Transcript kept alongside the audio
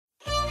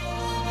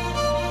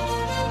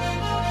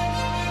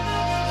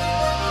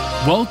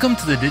Welcome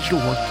to the Digital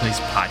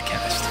Workplace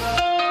Podcast.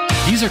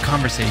 These are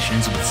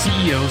conversations with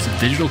CEOs of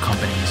digital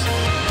companies,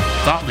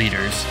 thought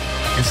leaders,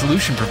 and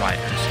solution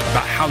providers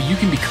about how you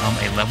can become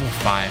a level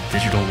 5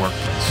 digital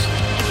workplace.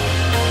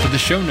 For the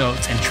show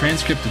notes and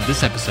transcript of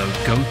this episode,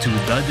 go to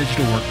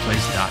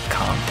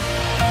thedigitalworkplace.com.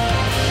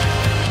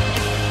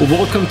 Well,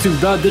 welcome to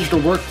the Digital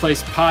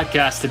Workplace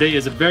Podcast. Today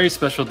is a very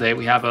special day.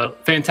 We have a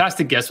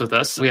fantastic guest with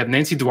us. We have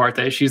Nancy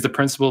Duarte. She's the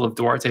principal of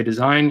Duarte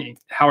Design.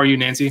 How are you,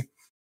 Nancy?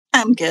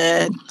 I'm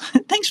good.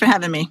 Thanks for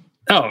having me.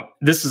 Oh,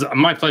 this is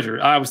my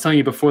pleasure. I was telling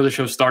you before the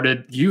show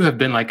started, you have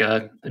been like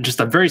just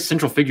a very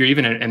central figure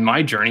even in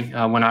my journey.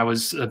 When I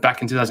was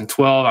back in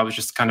 2012, I was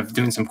just kind of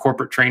doing some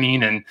corporate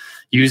training and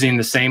using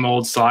the same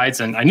old slides.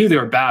 And I knew they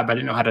were bad, but I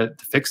didn't know how to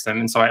fix them.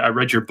 And so I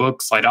read your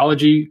book,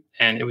 Slideology,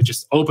 and it would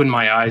just open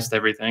my eyes to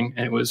everything.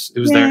 And it was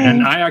Yay. There.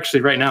 And I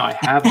actually, right now, I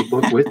have the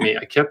book with me.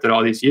 I kept it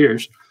all these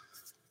years.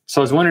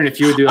 So I was wondering if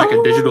you would do like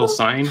a digital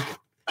sign,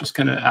 just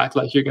kind of act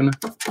like you're going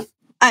to...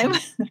 I'll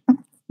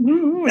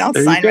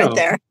sign right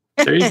there.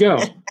 There you go.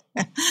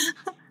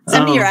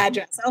 Send me your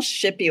address. I'll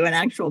ship you an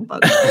actual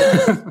book.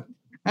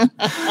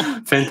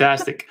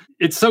 Fantastic.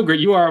 It's so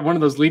great. You are one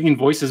of those leading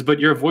voices, but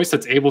you're a voice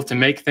that's able to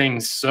make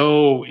things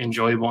so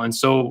enjoyable and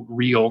so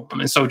real.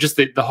 And so just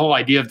the whole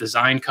idea of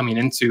design coming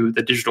into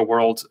the digital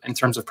world in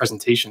terms of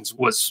presentations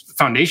was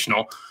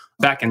foundational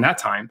back in that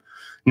time.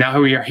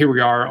 Now here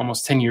we are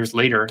almost 10 years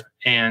later,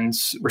 and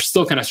we're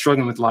still kind of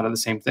struggling with a lot of the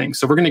same things.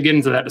 So we're going to get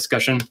into that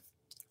discussion.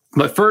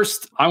 But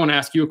first, I want to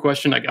ask you a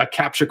question, a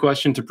capture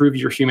question to prove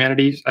your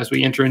humanity as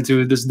we enter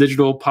into this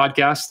digital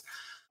podcast.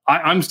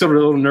 I'm still a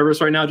little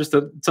nervous right now, just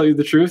to tell you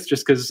the truth,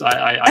 just because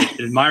I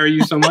admire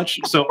you so much.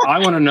 So I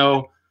want to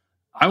know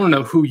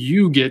who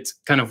you get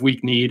kind of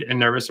weak-kneed and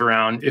nervous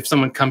around if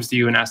someone comes to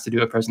you and asks to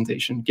do a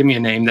presentation. Give me a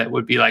name that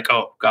would be like,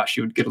 oh gosh,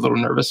 you would get a little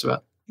nervous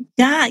about.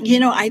 Yeah,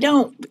 I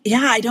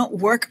don't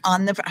work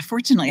on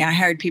fortunately, I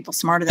hired people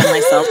smarter than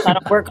myself. I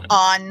don't work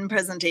on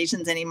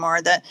presentations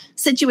anymore. The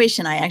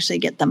situation I actually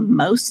get the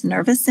most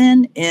nervous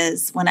in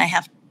is when I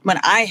have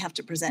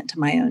to present to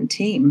my own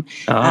team.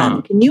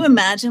 Can you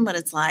imagine what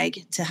it's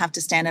like to have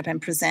to stand up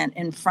and present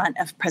in front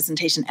of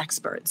presentation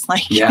experts?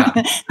 Like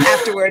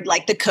afterward,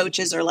 like the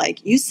coaches are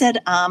like, you said,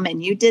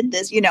 and you did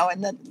this,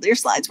 and your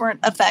slides weren't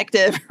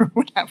effective or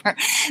whatever.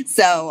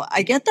 So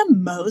I get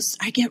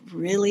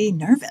really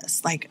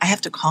nervous. Like I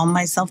have to calm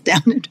myself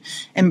down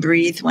and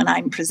breathe when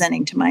I'm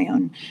presenting to my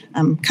own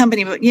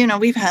company. But,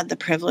 we've had the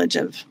privilege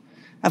of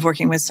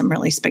working with some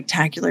really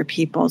spectacular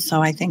people.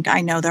 So I think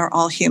I know they're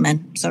all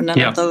human. So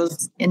none of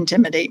those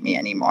intimidate me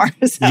anymore.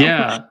 So,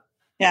 yeah.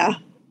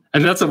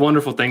 And that's a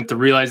wonderful thing to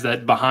realize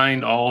that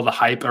behind all the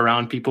hype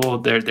around people,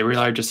 they really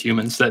are just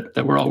humans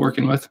that we're all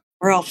working with.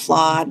 We're all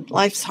flawed.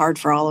 Life's hard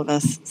for all of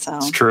us. So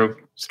It's true.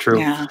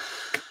 Yeah.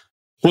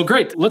 Well,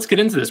 great. Let's get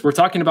into this. We're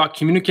talking about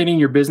communicating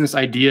your business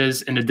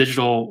ideas in a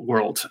digital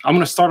world. I'm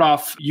going to start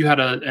off. You had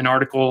an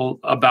article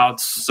about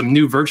some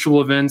new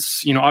virtual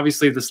events.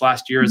 Obviously this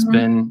last year has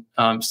been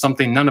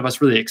something none of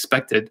us really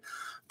expected.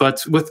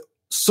 But with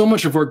so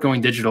much of work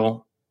going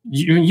digital,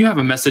 you have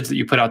a message that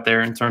you put out there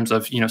in terms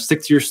of,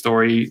 stick to your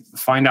story,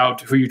 find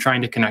out who you're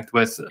trying to connect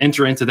with,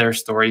 enter into their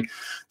story.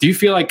 Do you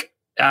feel like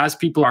as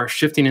people are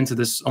shifting into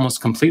this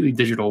almost completely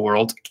digital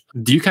world,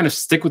 do you kind of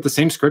stick with the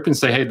same script and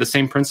say, hey, the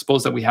same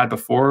principles that we had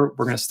before,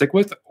 we're going to stick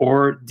with?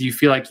 Or do you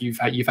feel like you've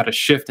had a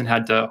shift and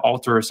had to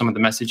alter some of the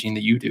messaging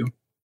that you do?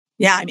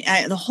 Yeah,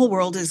 the whole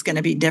world is going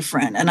to be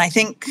different. And I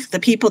think the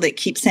people that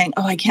keep saying,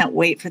 oh, I can't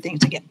wait for things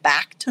to get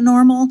back to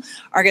normal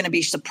are going to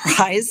be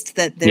surprised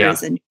that there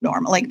is a new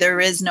normal. Like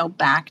there is no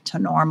back to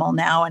normal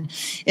now. And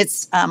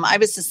it's, I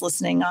was just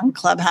listening on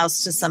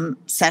Clubhouse to some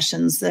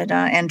sessions that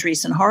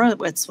Andreessen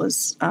Horowitz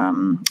was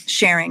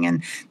sharing,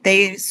 and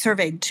they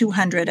surveyed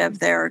 200 of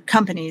their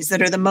companies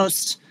that are the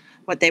most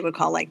what they would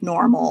call like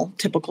normal,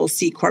 typical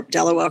C Corp,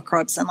 Delaware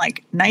Corps, and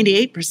like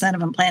 98% of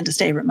them plan to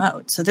stay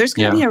remote. So there's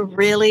going to be a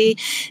really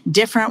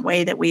different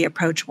way that we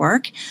approach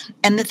work.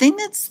 And the thing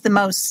that's the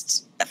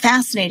most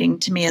fascinating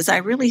to me is I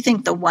really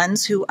think the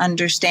ones who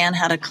understand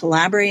how to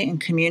collaborate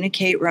and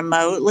communicate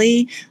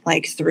remotely,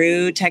 like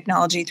through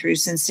technology, through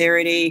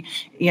sincerity,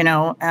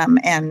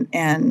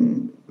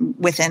 and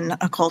within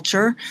a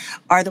culture,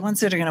 are the ones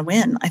that are going to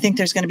win. I think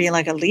there's going to be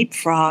like a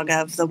leapfrog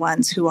of the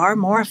ones who are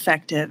more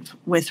effective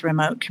with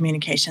remote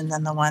communication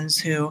than the ones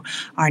who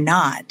are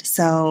not.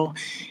 So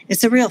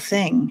it's a real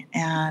thing,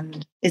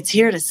 and it's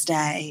here to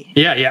stay.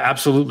 Yeah,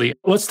 absolutely.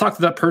 Let's talk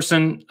to that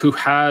person who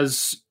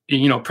has,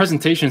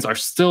 presentations are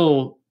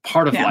still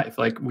part of life.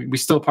 Like we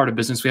still part of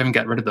business. We haven't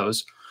gotten rid of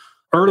those.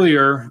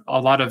 Earlier, a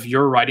lot of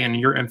your writing and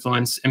your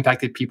influence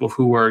impacted people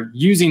who were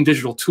using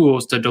digital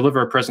tools to deliver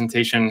a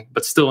presentation,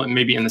 but still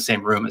maybe in the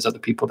same room as other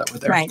people that were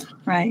there.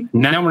 Right.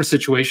 Now I'm in a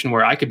situation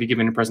where I could be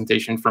giving a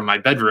presentation from my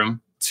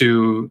bedroom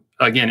to,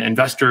 again,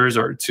 investors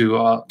or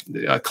to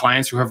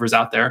clients, whoever's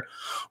out there.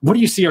 What do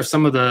you see are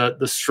some of the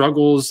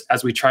struggles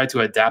as we try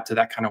to adapt to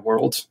that kind of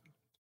world?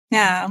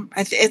 Yeah,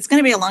 it's going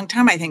to be a long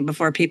time, I think,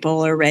 before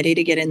people are ready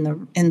to get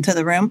into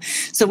the room.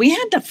 So we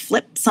had to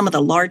flip some of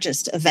the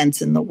largest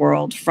events in the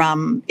world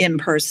from in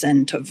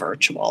person to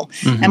virtual,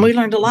 and we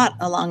learned a lot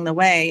along the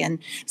way. And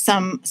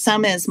some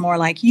is more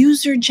like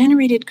user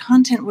generated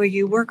content where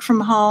you work from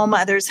home.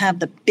 Others have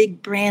the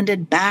big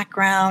branded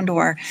background,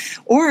 or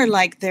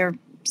like they're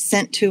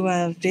sent to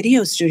a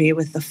video studio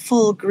with the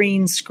full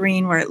green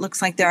screen where it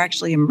looks like they're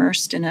actually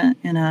immersed in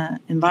a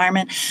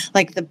environment.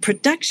 Like the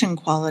production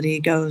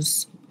quality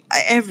goes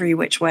every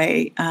which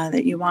way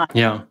that you want.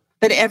 Yeah.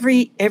 But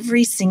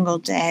every single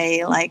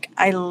day, like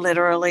I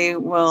literally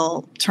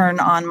will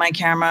turn on my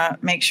camera,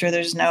 make sure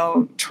there's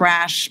no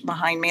trash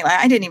behind me. Like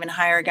I didn't even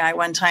hire a guy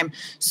one time,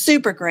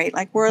 super great.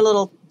 Like wore a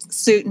little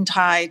suit and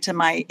tie to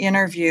my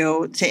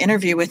interview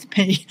with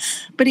me,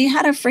 but he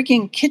had a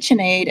freaking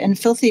KitchenAid and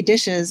filthy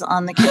dishes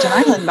on the kitchen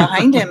island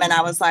behind him. And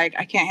I was like,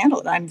 I can't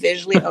handle it. I'm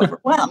visually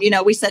overwhelmed.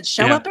 We said,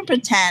 show up and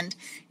pretend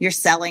you're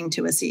selling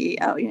to a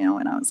CEO,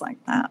 and I was like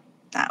that.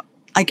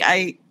 Like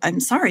I'm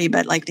sorry,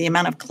 but like the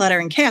amount of clutter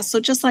and chaos. So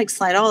just like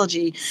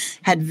Slideology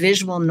had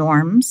visual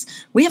norms,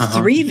 we have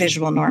 3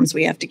 visual norms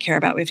we have to care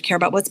about. We have to care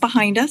about what's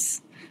behind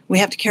us. We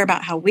have to care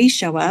about how we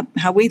show up,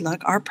 how we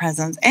look, our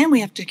presence, and we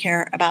have to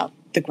care about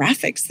the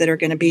graphics that are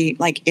going to be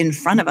like in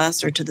front of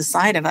us or to the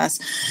side of us.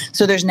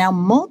 So there's now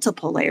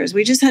multiple layers.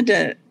 We just had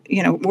to,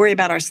 worry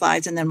about our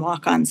slides and then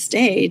walk on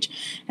stage.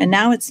 And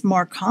now it's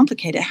more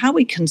complicated. How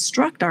we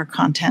construct our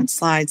content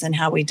slides and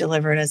how we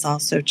deliver it is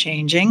also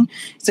changing.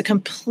 It's a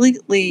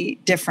completely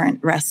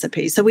different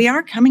recipe. So we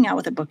are coming out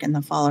with a book in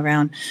the fall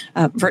around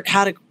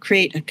how to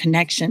create a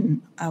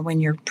connection when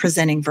you're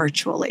presenting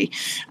virtually.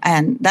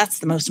 And that's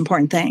the most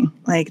important thing.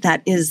 Like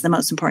that is the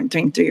most important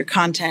thing through your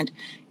content,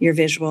 your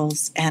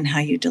visuals, and how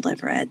you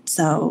deliver it.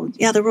 So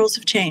yeah, the rules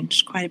have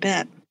changed quite a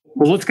bit.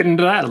 Well, let's get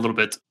into that a little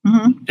bit.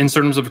 In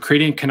terms of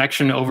creating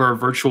connection over a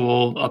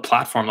virtual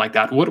platform like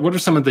that, what are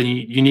some of the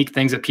unique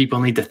things that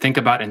people need to think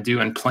about and do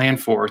and plan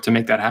for to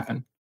make that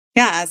happen?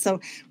 Yeah, so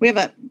we have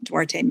a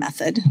Duarte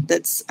method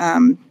that's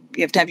you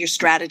have to have your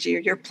strategy or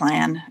your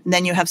plan, and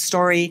then you have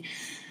story,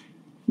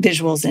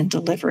 visuals, and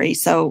delivery.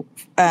 So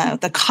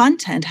the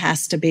content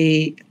has to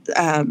be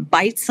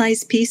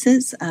bite-sized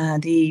pieces.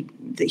 The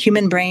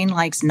human brain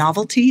likes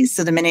novelties.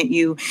 So the minute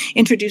you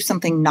introduce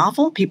something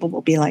novel, people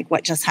will be like,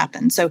 what just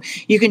happened? So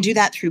you can do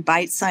that through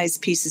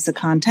bite-sized pieces of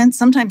content.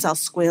 Sometimes I'll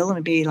squeal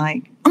and be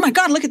like, oh my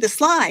God, look at this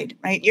slide,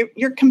 right?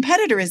 Your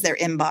competitor is their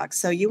inbox.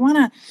 So you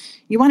want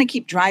to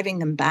keep driving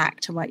them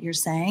back to what you're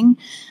saying.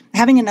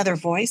 Having another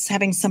voice,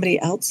 having somebody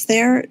else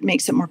there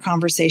makes it more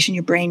conversation.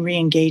 Your brain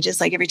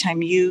re-engages. Like every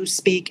time you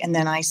speak and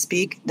then I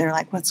speak, they're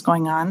like, what's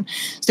going on?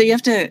 So you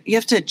have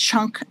to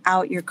chunk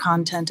out your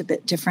content a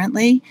bit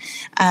differently.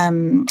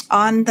 On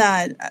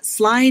the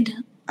slide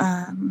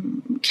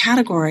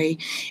category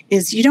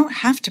is you don't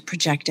have to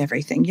project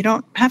everything. You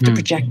don't have to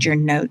project your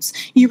notes.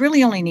 You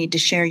really only need to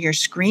share your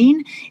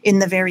screen in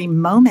the very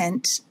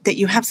moment that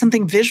you have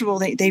something visual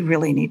that they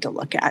really need to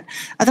look at.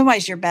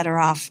 Otherwise, you're better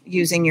off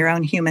using your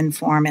own human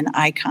form and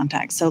eye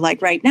contact. So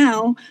like right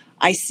now,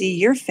 I see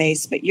your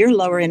face, but you're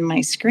lower in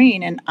my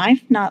screen, and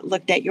I've not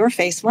looked at your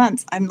face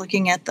once. I'm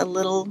looking at the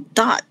little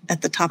dot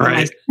at the top of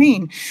my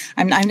screen.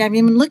 I've not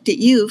even looked at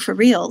you for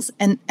reals,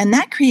 and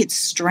that creates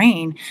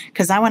strain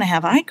because I want to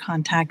have eye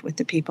contact with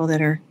the people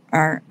that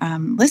are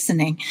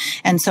listening,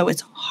 and so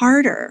it's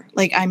harder.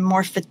 Like I'm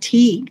more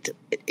fatigued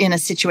in a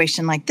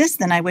situation like this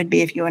than I would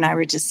be if you and I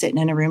were just sitting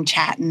in a room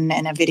chatting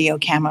and a video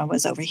camera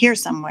was over here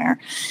somewhere.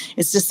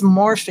 It's just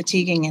more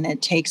fatiguing, and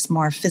it takes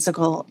more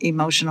physical,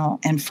 emotional,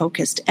 and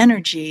focused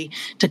energy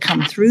to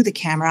come through the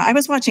camera. I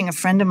was watching a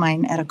friend of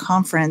mine at a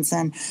conference,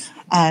 and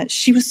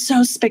she was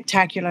so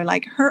spectacular.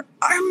 Like her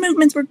arm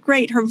movements were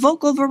great. Her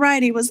vocal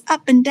variety was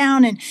up and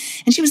down, and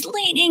she was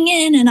leaning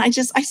in. And I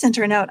sent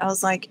her a note. I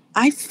was like,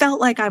 I felt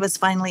like I was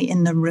finally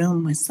in the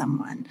room with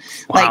someone.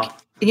 Wow. Like,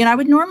 I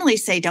would normally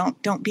say,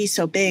 don't be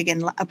so big.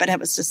 But I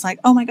was just like,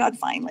 oh my God,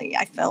 finally,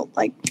 I felt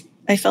like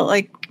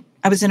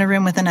I was in a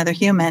room with another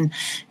human.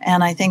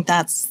 And I think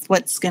that's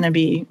what's going to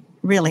be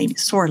really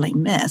sorely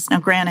missed. Now,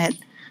 granted,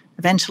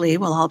 eventually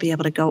we'll all be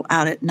able to go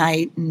out at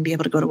night and be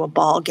able to go to a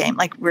ball game.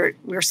 Like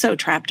we're so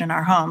trapped in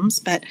our homes.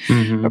 But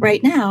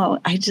right now,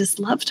 I just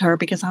loved her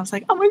because I was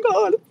like, oh my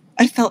God,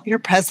 I felt your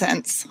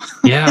presence.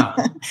 Yeah.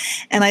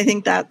 And I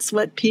think that's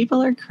what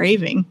people are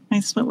craving.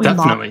 That's what we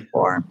long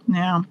for.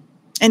 Yeah.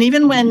 And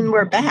even when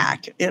we're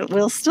back,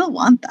 we'll still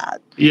want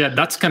that. Yeah,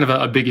 that's kind of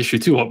a big issue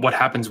too. What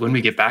happens when we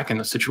get back in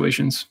those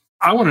situations?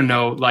 I want to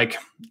know, like,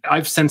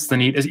 I've sensed the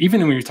need, even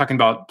when you're talking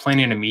about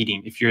planning a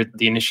meeting, if you're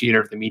the initiator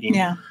of the meeting,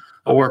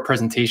 or a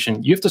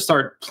presentation, you have to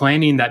start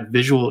planning that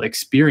visual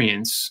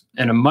experience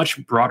in a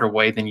much broader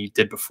way than you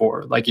did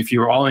before. Like if you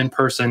were all in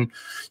person,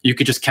 you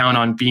could just count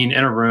on being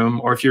in a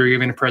room, or if you were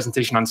giving a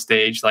presentation on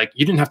stage, like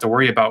you didn't have to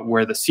worry about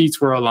where the seats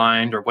were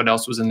aligned or what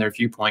else was in their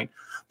viewpoint.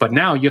 But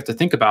now you have to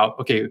think about,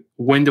 okay,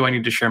 when do I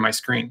need to share my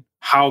screen?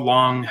 How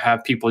long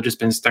have people just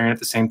been staring at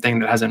the same thing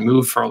that hasn't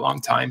moved for a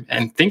long time?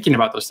 And thinking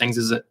about those things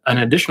is an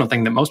additional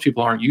thing that most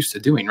people aren't used to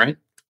doing, right?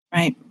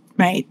 Right.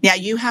 Right. Yeah.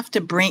 You have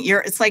to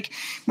it's like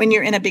when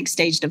you're in a big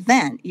staged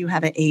event, you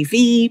have an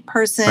AV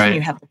person, Right.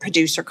 you have the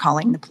producer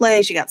calling the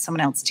plays, you got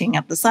someone else teeing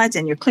up the sides,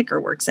 and your clicker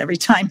works every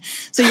time.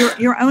 So you're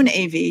your own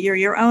AV, you're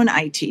your own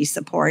IT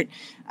support.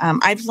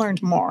 I've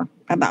learned more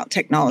about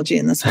technology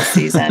in this whole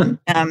season.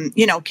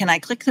 Can I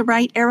click the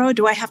right arrow?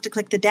 Do I have to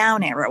click the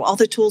down arrow? All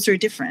the tools are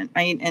different,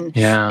 right? And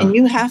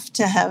you have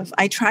to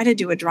I try to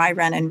do a dry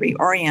run and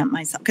reorient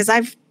myself because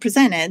I've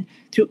presented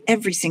through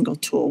every single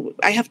tool.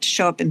 I have to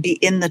show up and be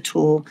in the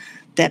tool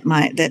that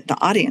the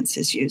audience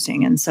is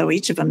using, and so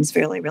each of them is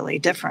really, really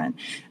different.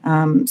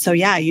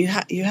 You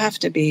have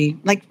to be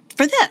like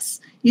for this.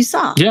 You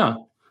saw,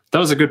 that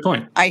was a good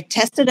point. I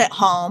tested at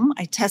home.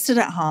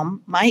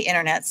 My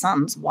internet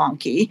sounds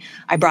wonky.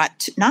 I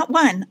brought not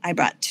one. I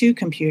brought two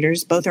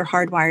computers. Both are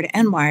hardwired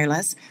and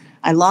wireless.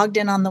 I logged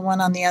in on the one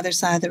on the other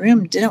side of the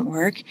room. Didn't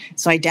work,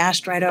 so I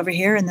dashed right over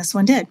here, and this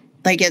one did.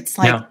 That's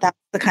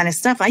the kind of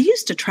stuff. I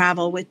used to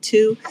travel with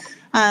two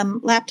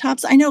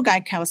laptops. I know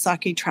Guy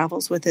Kawasaki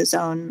travels with his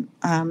own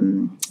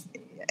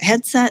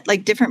headset.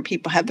 Like different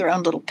people have their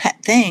own little pet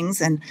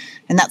things, and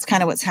that's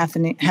kind of what's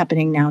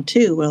happening now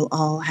too. We'll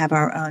all have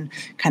our own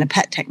kind of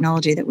pet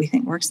technology that we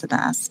think works the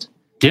best.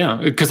 Yeah,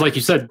 because like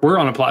you said, we're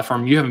on a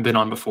platform you haven't been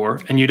on before,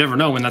 and you never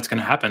know when that's going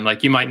to happen.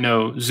 Like you might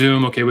know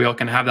Zoom, okay, we all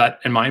can have that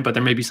in mind, but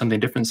there may be something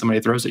different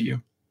somebody throws at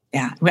you.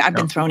 Yeah, I've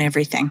been thrown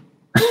everything.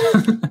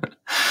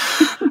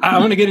 I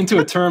want to get into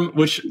a term,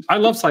 which I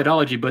love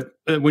slideology, but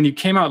when you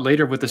came out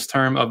later with this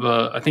term of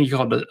I think you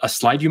called it a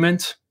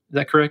slideument, is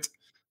that correct?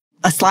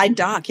 A slide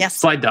doc, yes.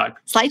 Slide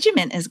doc.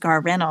 Slideument is Gar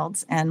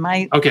Reynolds, and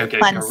my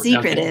fun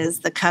secret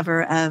is the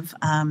cover of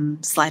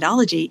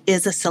Slideology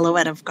is a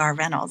silhouette of Gar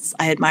Reynolds.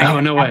 I admire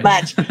him that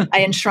much.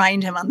 I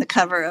enshrined him on the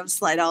cover of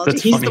Slideology.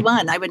 He's funny. The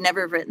one. I would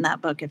never have written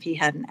that book if he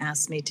hadn't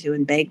asked me to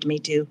and begged me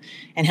to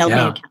and held me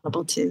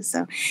accountable to.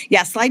 So,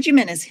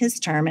 Slideument is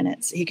his term,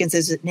 and he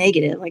considers it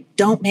negative. Like,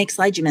 don't make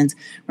Slideuments.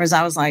 Whereas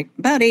I was like,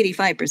 about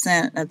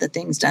 85% of the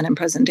things done in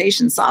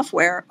presentation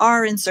software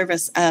are in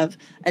service of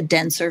a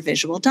denser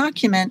visual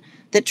document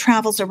that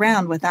travels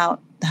around without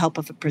the help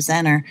of a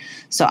presenter.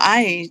 So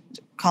I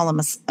call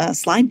them a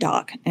slide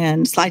doc,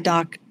 and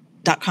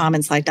slidedoc.com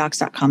and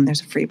slidedocs.com.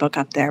 There's a free book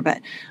up there, but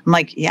I'm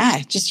like,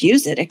 just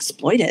use it,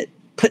 exploit it,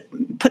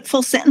 put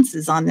full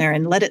sentences on there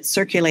and let it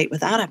circulate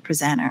without a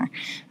presenter.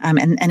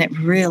 And it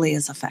really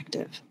is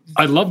effective.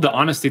 I love the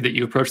honesty that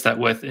you approach that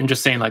with, and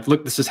just saying like,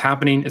 look, this is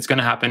happening. It's going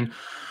to happen.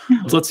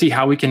 Yeah. Let's see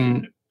how we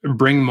can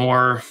bring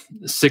more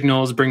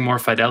signals, bring more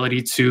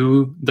fidelity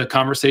to the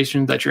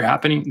conversation that you're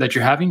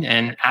having,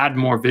 and add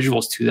more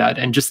visuals to that,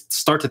 and just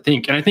start to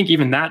think. And I think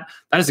even that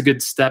is a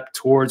good step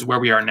towards where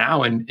we are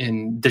now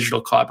in digital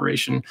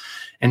collaboration,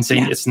 and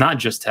saying it's not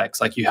just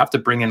text. Like you have to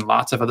bring in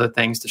lots of other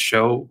things to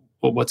show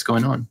what's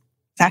going on.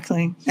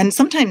 Exactly. And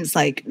sometimes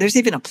like there's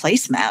even a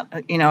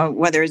placemat,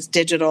 whether it's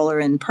digital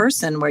or in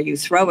person, where you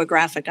throw a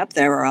graphic up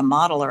there or a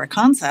model or a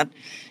concept,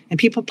 and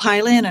people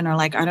pile in and are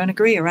like, I don't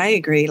agree, or I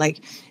agree. Like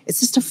it's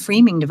just a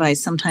framing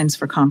device sometimes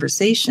for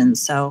conversation.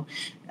 So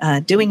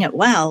doing it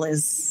well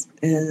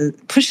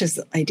pushes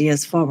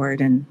ideas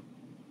forward and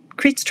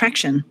creates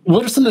traction.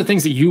 What are some of the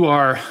things that you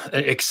are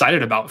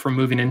excited about from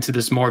moving into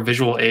this more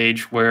visual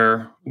age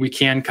where we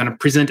can kind of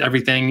present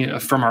everything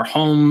from our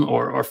home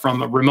or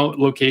from remote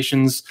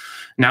locations?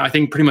 Now, I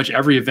think pretty much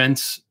every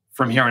event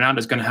from here on out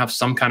is going to have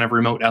some kind of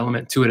remote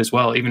element to it as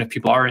well, even if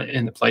people are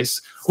in the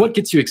place. What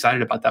gets you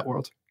excited about that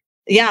world?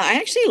 Yeah, I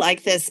actually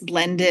like this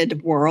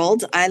blended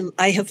world.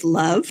 I have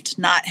loved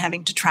not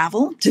having to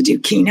travel to do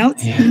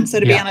keynotes. Yeah, so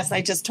to be honest,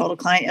 I just told a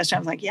client yesterday, I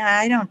was like,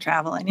 I don't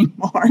travel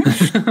anymore.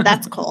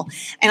 That's cool.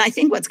 And I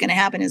think what's going to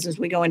happen is as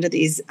we go into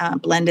these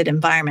blended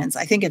environments,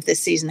 I think if this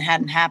season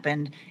hadn't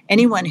happened,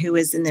 anyone who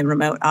is in the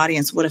remote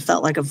audience would have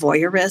felt like a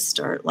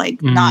voyeurist or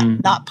like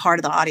not part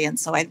of the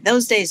audience. So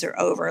those days are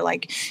over.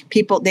 Like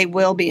people, they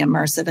will be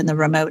immersive in the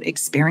remote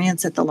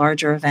experience at the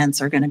larger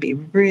events are going to be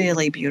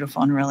really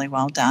beautiful and really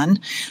well done.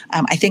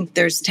 I think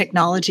there's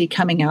technology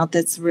coming out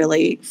that's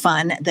really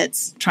fun,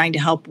 that's trying to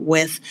help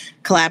with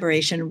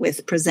collaboration,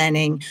 with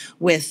presenting,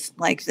 with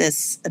like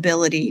this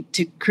ability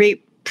to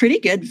create pretty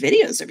good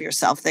videos of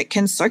yourself that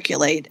can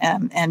circulate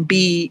and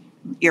be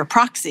your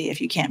proxy if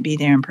you can't be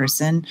there in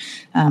person.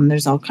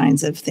 There's all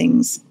kinds of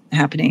things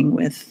happening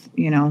with,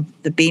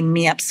 the Beam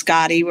Me Up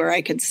Scotty, where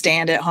I could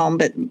stand at home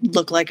but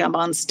look like I'm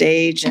on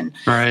stage and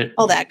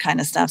all that kind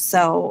of stuff.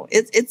 So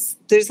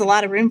there's a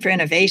lot of room for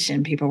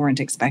innovation people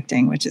weren't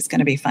expecting, which is going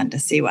to be fun to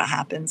see what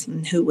happens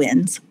and who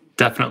wins.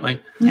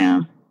 Definitely.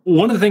 Yeah.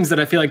 One of the things that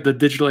I feel like the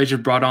digital age has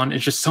brought on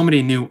is just so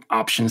many new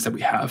options that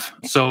we have.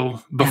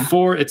 So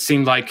before it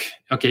seemed like,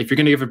 okay, if you're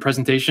going to give a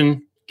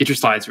presentation, get your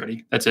slides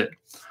ready. That's it.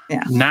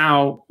 Yeah.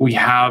 Now we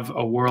have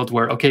a world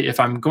where, okay, if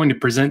I'm going to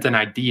present an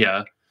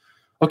idea,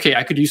 okay,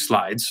 I could use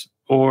slides,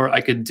 or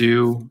I could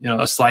do,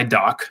 a slide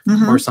doc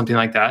or something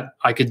like that.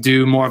 I could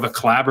do more of a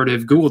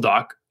collaborative Google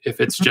Doc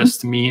if it's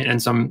just me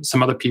and some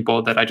other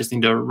people that I just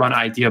need to run an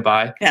idea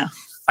by. Yeah.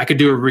 I could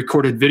do a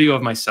recorded video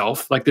of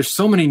myself. Like there's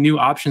so many new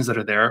options that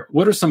are there.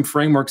 What are some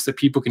frameworks that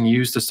people can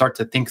use to start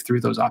to think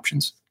through those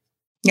options?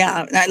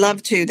 Yeah, I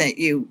love too that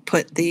you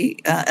put the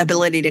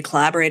ability to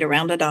collaborate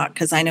around a doc,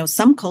 because I know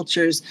some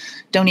cultures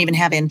don't even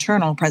have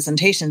internal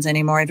presentations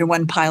anymore.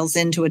 Everyone piles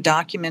into a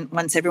document.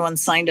 Once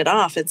everyone's signed it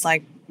off, it's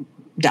like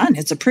done,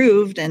 it's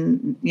approved,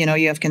 and you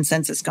have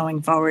consensus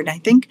going forward. I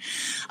think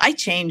I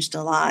changed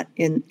a lot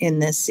in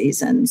this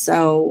season.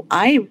 So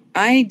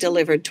I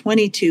delivered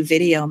 22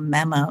 video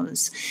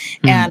memos,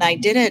 and I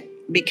did it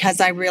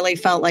because I really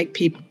felt like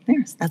people.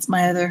 That's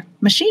my other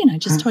machine I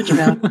just told you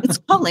about. It's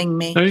calling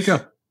me. There you go.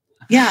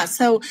 Yeah,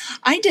 so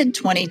I did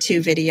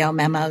 22 video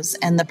memos,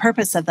 and the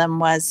purpose of them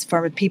was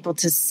for people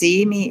to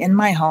see me in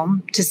my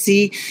home, to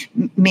see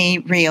me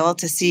real,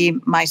 to see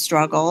my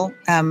struggle,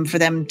 for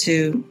them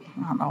to,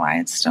 I don't know why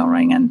it's still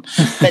ringing,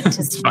 but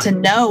to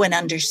know and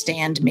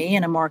understand me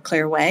in a more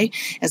clear way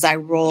as I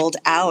rolled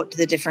out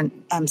the different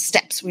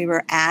steps we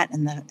were at,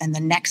 and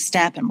the next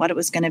step and what it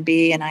was going to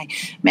be. And I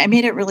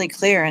made it really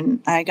clear,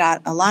 and I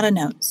got a lot of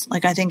notes.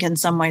 Like, I think in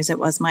some ways it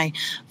was my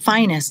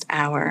finest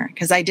hour,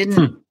 because I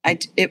didn't,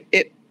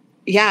 it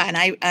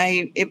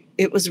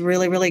was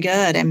really, really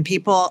good. And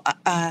people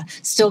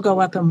still go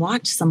up and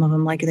watch some of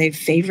them, like they've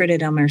favorited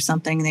them or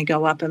something. They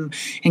go up and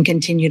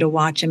continue to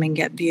watch them and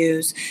get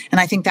views. And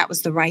I think that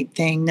was the right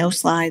thing. No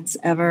slides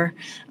ever.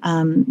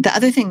 The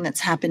other thing that's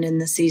happened in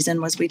the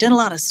season was we did a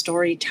lot of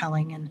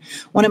storytelling. And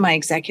one of my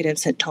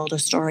executives had told a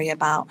story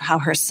about how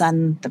her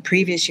son the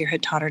previous year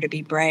had taught her to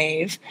be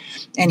brave,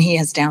 and he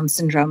has Down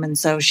syndrome. And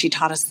so she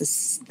taught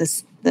us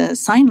the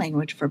sign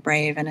language for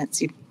brave, and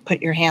it's you put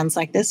your hands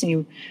like this and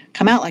you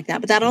come out like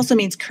that. But that also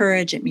means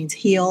courage. It means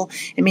heal.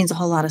 It means a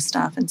whole lot of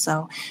stuff. And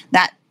so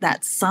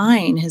that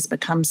sign has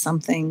become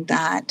something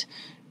that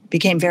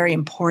became very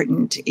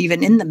important,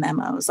 even in the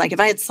memos. Like, if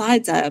I had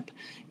slides up,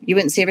 you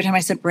wouldn't see every time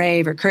I said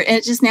brave or courage. And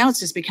it's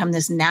just become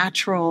this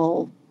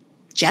natural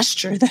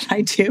gesture that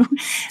I do.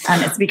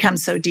 It's become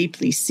so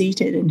deeply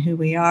seated in who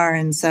we are.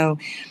 And so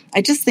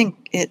I just think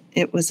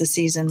it was a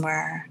season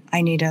where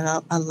I needed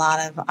a lot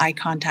of eye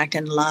contact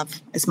and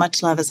love, as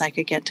much love as I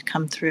could get to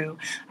come through.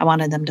 I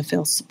wanted them to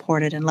feel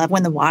supported and loved.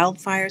 When the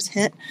wildfires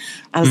hit,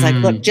 I was like,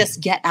 look, just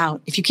get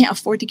out. If you can't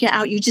afford to get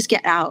out, you just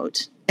get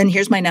out. And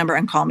here's my number,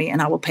 and call me,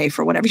 and I will pay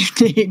for whatever you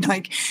need.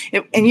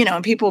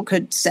 And people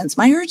could sense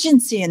my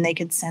urgency, and they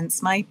could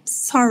sense my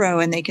sorrow,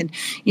 and they could,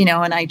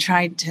 and I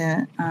tried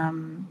to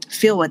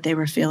feel what they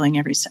were feeling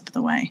every step of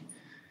the way.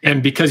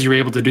 And because you were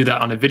able to do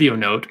that on a video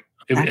note,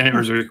 and it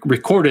was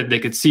recorded, they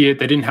could see it.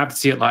 They didn't have to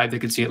see it live. They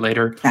could see it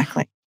later.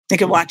 Exactly. They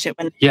could watch it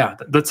when. Yeah,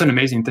 that's an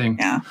amazing thing.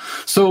 Yeah.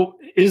 So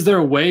is there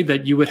a way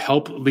that you would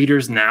help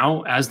leaders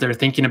now as they're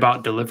thinking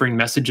about delivering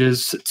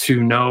messages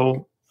to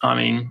know,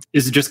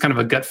 is it just kind of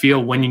a gut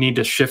feel when you need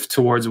to shift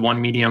towards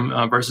one medium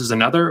versus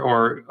another,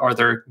 or are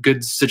there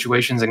good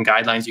situations and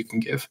guidelines you can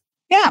give?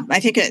 Yeah, I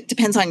think it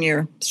depends on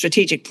your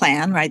strategic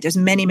plan, right? There's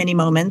many, many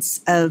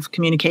moments of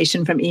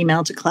communication, from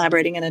email to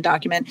collaborating in a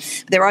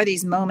document. There are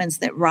these moments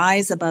that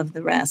rise above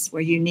the rest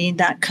where you need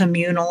that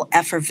communal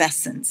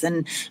effervescence.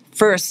 And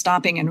first,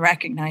 stopping and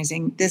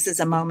recognizing this is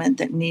a moment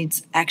that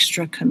needs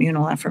extra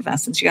communal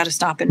effervescence. You got to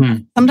stop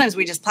and sometimes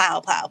we just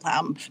plow,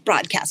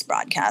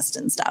 broadcast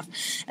and stuff.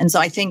 And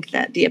so I think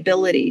that the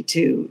ability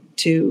to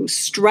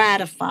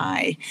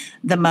stratify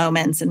the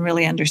moments and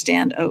really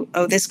understand,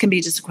 oh, this can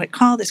be just a quick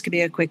call, this could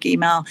be a quick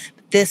email.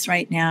 This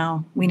right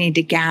now, we need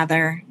to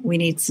gather, we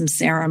need some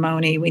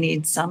ceremony, we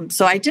need some.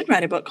 So I did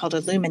write a book called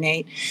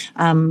Illuminate,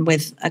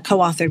 with a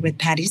co-authored with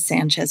Patty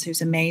Sanchez,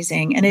 who's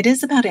amazing. And it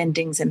is about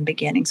endings and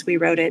beginnings. We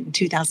wrote it in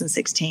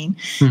 2016.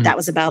 That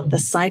was about the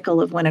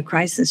cycle of when a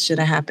crisis should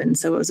have happened.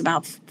 So it was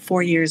about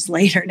 4 years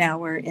later. Now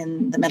we're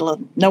in the middle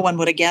of, no one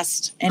would have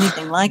guessed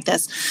anything like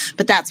this,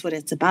 but that's what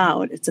it's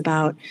about. It's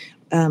about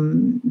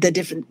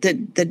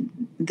the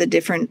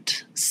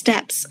different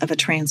steps of a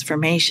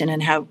transformation,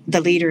 and how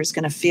the leader is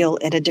going to feel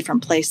at a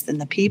different place than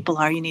the people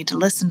are. You need to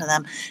listen to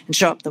them and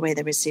show up the way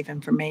they receive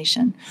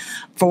information.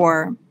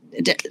 For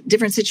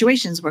different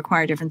situations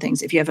require different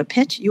things. If you have a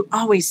pitch, you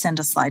always send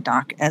a slide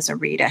doc as a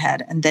read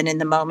ahead. And then in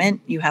the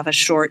moment, you have a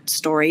short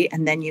story,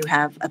 and then you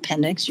have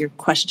appendix, your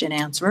question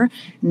answer,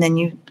 and then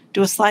you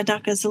do a slide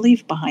doc as a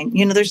leave behind.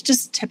 There's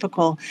just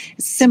typical,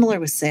 it's similar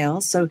with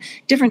sales. So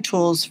different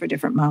tools for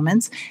different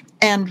moments.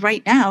 And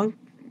right now,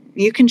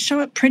 you can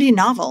show it pretty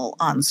novel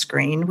on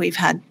screen. We've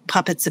had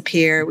puppets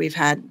appear. We've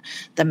had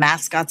the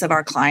mascots of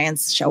our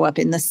clients show up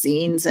in the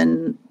scenes.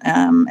 And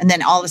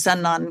then all of a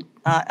sudden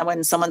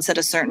when someone said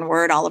a certain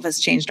word, all of us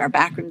changed our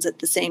backgrounds at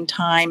the same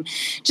time,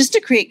 just to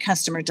create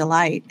customer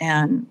delight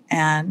and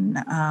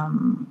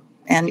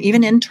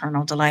even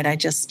internal delight.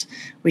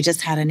 We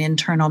just had an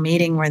internal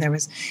meeting where there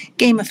was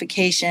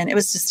gamification. It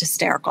was just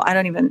hysterical.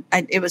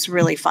 It was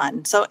really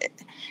fun. So it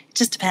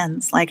just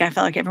depends. Like, I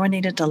felt like everyone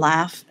needed to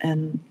laugh,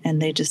 and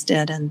they just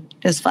did, and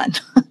it was fun.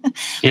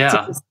 Yeah.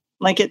 So it's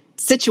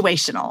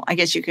situational. I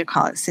guess you could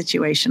call it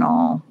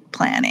situational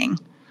planning.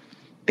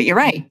 But you're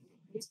right.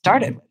 We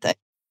started with it.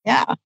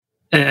 Yeah.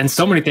 And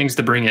so many things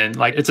to bring in.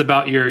 Like, it's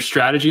about your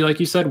strategy, like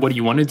you said. What do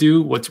you want to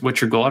do?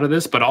 What's your goal out of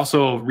this? But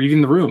also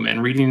reading the room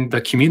and reading the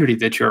community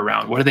that you're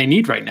around. What do they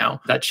need right now?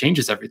 That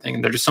changes everything.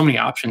 And there's just so many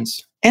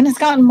options. And it's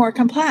gotten more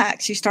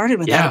complex. You started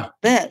with that a Yeah.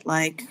 bit,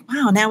 like,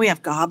 wow, now we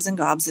have gobs and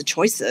gobs of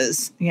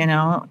choices,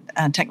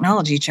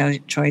 technology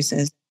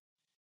choices.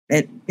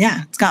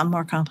 It's gotten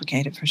more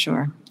complicated for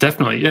sure.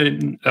 Definitely.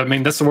 Yeah, I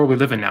mean, that's the world we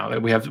live in now.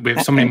 We have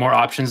so many more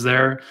options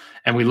there,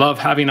 and we love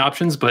having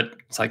options, but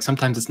it's like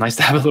sometimes it's nice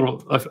to have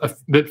a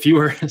bit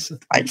fewer.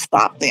 I'd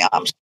stop the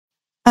option.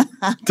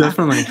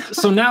 Definitely.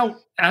 So now,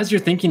 as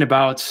you're thinking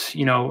about,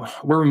 where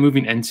we're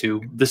moving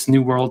into this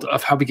new world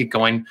of how we get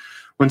going,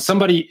 when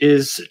somebody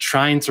is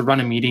trying to run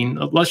a meeting,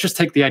 let's just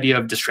take the idea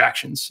of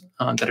distractions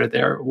that are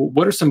there.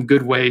 What are some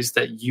good ways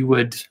that you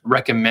would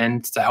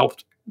recommend to help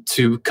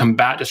to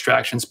combat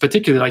distractions,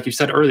 particularly like you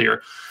said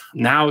earlier?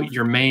 Now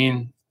your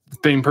main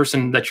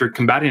person that you're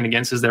combating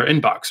against is their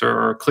inbox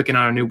or clicking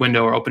on a new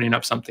window or opening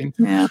up something.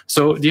 Yeah.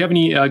 So do you have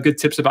any good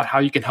tips about how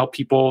you can help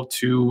people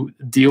to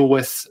deal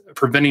with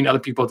preventing other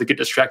people to get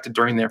distracted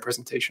during their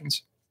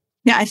presentations?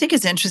 Yeah, I think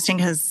it's interesting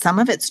because some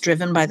of it's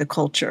driven by the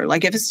culture.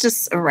 Like if it's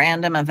just a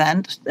random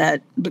event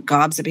that the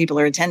gobs of people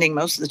are attending,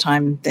 most of the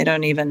time you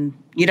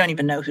don't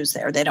even know who's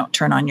there. They don't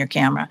turn on your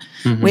camera.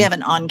 Mm-hmm. We have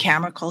an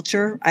on-camera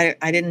culture.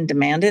 I didn't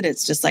demand it.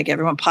 It's just like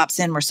everyone pops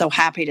in. We're so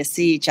happy to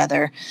see each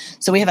other.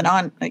 So we have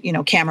an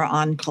camera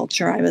on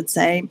culture, I would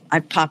say.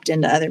 I've popped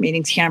into other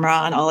meetings, camera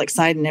on, all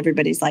excited, and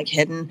everybody's like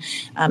hidden.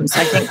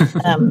 So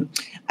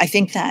I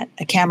think that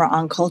a camera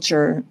on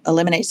culture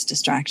eliminates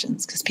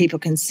distractions because people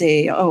can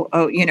see,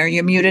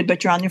 you're muted,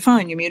 but you're on your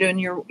phone. You're muted, and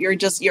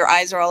your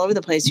eyes are all over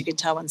the place. You can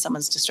tell when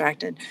someone's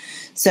distracted.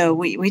 So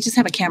we just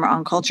have a camera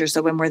on culture.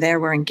 So when we're there,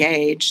 we're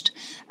engaged.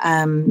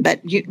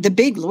 But the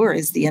big lure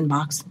is the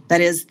inbox.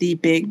 That is the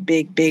big,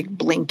 big, big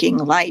blinking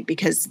light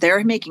because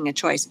they're making a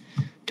choice.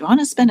 Do I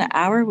want to spend an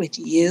hour with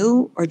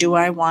you, or do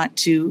I want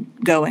to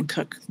go and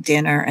cook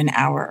dinner an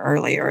hour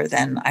earlier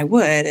than I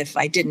would if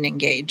I didn't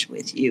engage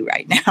with you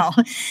right now?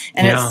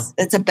 And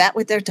it's a bet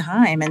with their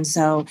time. And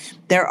so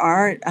there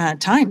are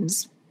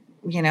times,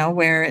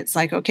 where it's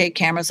like, okay,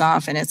 camera's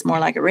off and it's more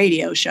like a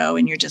radio show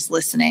and you're just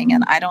listening.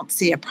 And I don't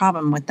see a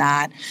problem with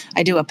that.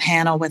 I do a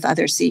panel with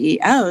other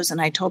CEOs and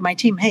I told my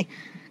team, hey,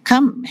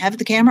 come have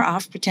the camera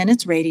off, pretend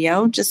it's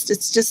radio.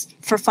 It's just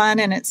for fun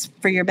and it's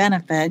for your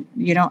benefit.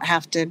 You don't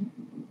have to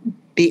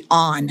be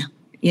on,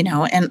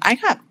 and I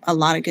got a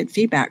lot of good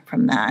feedback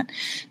from that.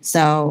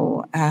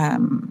 So,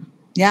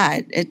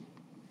 it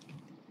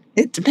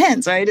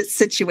depends, right? It's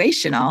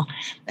situational.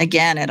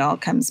 Again, it all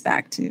comes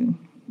back to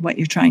what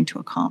you're trying to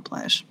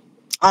accomplish.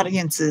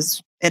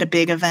 Audiences at a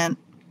big event,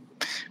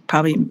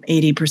 probably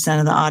 80%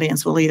 of the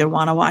audience will either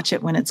want to watch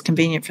it when it's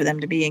convenient for them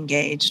to be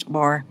engaged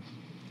or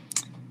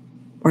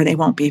they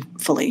won't be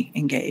fully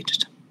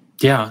engaged.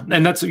 Yeah.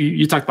 And that's,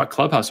 you talked about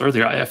Clubhouse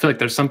earlier. I feel like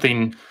there's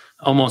something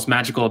almost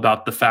magical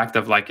about the fact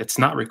of like, it's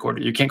not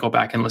recorded. You can't go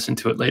back and listen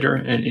to it later.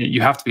 And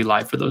you have to be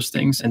live for those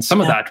things. And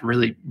some of that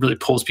really, really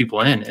pulls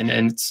people in.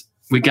 And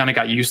we kind of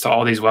got used to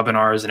all these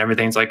webinars and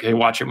everything's like, hey,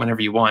 watch it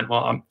whenever you want.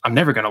 Well, I'm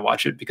never going to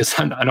watch it because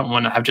I don't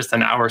want to have just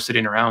an hour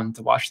sitting around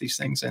to watch these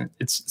things. And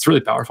it's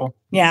really powerful.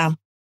 Yeah.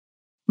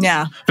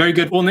 Yeah. Very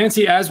good. Well,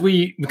 Nancy, as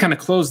we kind of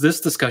close this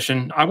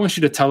discussion, I want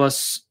you to tell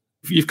us,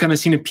 you've kind of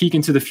seen a peek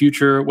into the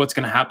future, what's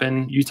going to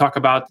happen. You talk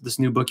about this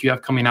new book you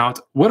have coming out.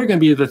 What are going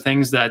to be the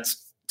things that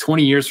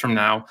 20 years from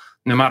now,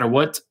 no matter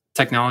what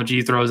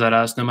technology throws at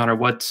us, no matter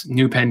what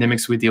new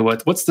pandemics we deal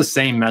with, what's the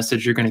same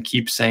message you're going to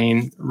keep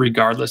saying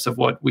regardless of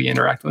what we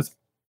interact with?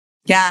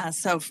 Yeah.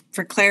 So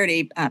for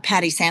clarity,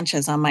 Patty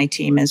Sanchez on my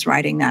team is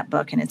writing that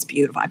book and it's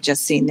beautiful. I've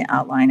just seen the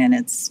outline and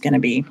it's going to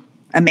be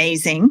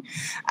amazing.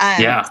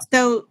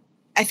 So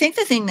I think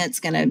the thing that's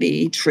going to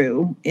be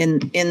true in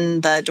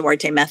the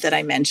Duarte method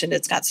I mentioned,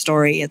 it's got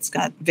story, it's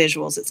got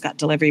visuals, it's got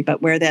delivery,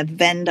 but where that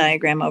Venn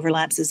diagram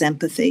overlaps is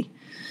empathy.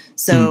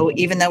 So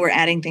even though we're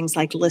adding things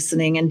like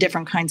listening and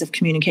different kinds of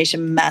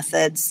communication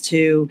methods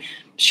to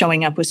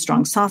showing up with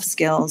strong soft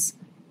skills,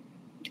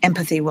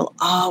 empathy will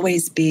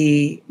always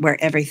be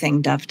where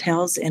everything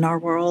dovetails in our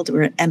world.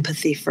 We're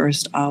empathy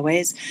first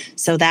always.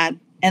 So that,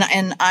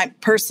 and I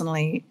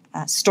personally,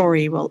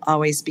 story will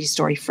always be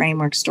story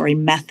framework, story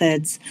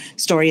methods,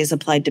 story is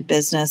applied to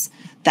business.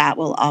 That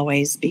will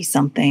always be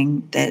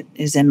something that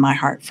is in my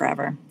heart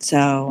forever.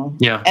 So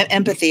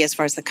empathy as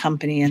far as the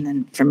company. And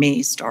then for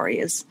me, story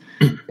is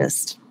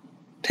just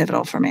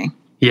pivotal for me.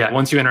 Yeah.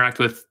 Once you interact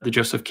with the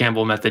Joseph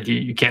Campbell method,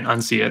 you can't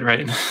unsee it,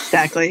 right?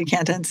 Exactly. You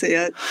can't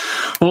unsee it.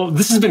 Well,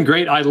 this has been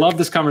great. I love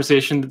this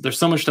conversation. There's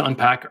so much to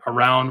unpack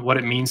around what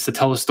it means to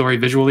tell a story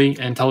visually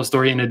and tell a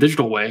story in a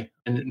digital way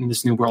in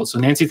this new world. So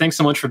Nancy, thanks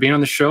so much for being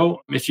on the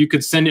show. If you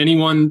could send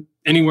anyone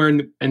anywhere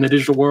in the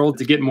digital world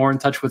to get more in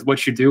touch with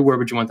what you do, where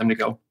would you want them to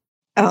go?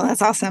 Oh,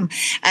 that's awesome.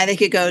 They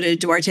could go to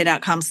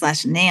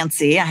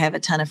duarte.com/Nancy. I have a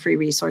ton of free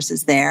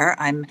resources there.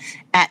 I'm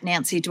at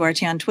Nancy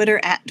Duarte on Twitter,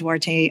 at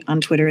Duarte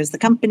on Twitter is the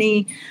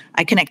company.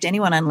 I connect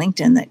anyone on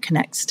LinkedIn that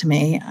connects to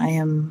me.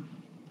 I'm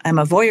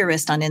a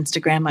voyeurist on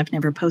Instagram. I've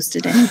never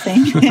posted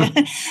anything,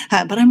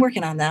 but I'm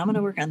working on that. I'm going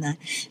to work on that.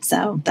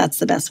 So that's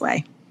the best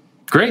way.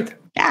 Great.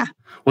 Yeah.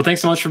 Well,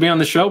 thanks so much for being on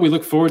the show. We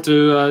look forward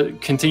to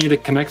continue to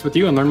connect with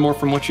you and learn more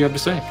from what you have to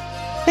say.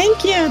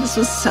 Thank you. This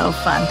was so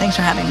fun. Thanks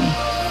for having me.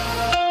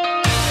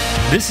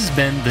 This has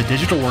been the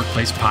Digital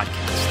Workplace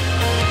Podcast.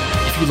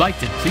 If you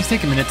liked it, please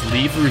take a minute to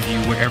leave a review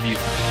wherever you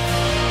found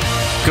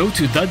it. Go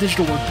to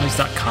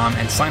thedigitalworkplace.com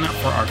and sign up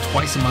for our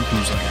twice-a-month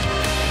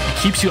newsletter. It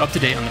keeps you up to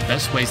date on the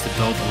best ways to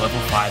build a Level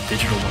 5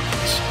 digital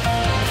workplace.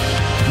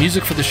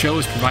 Music for the show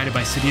is provided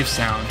by City of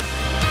Sound.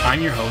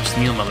 I'm your host,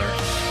 Neil Miller.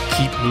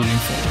 Keep moving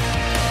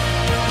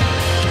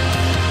forward.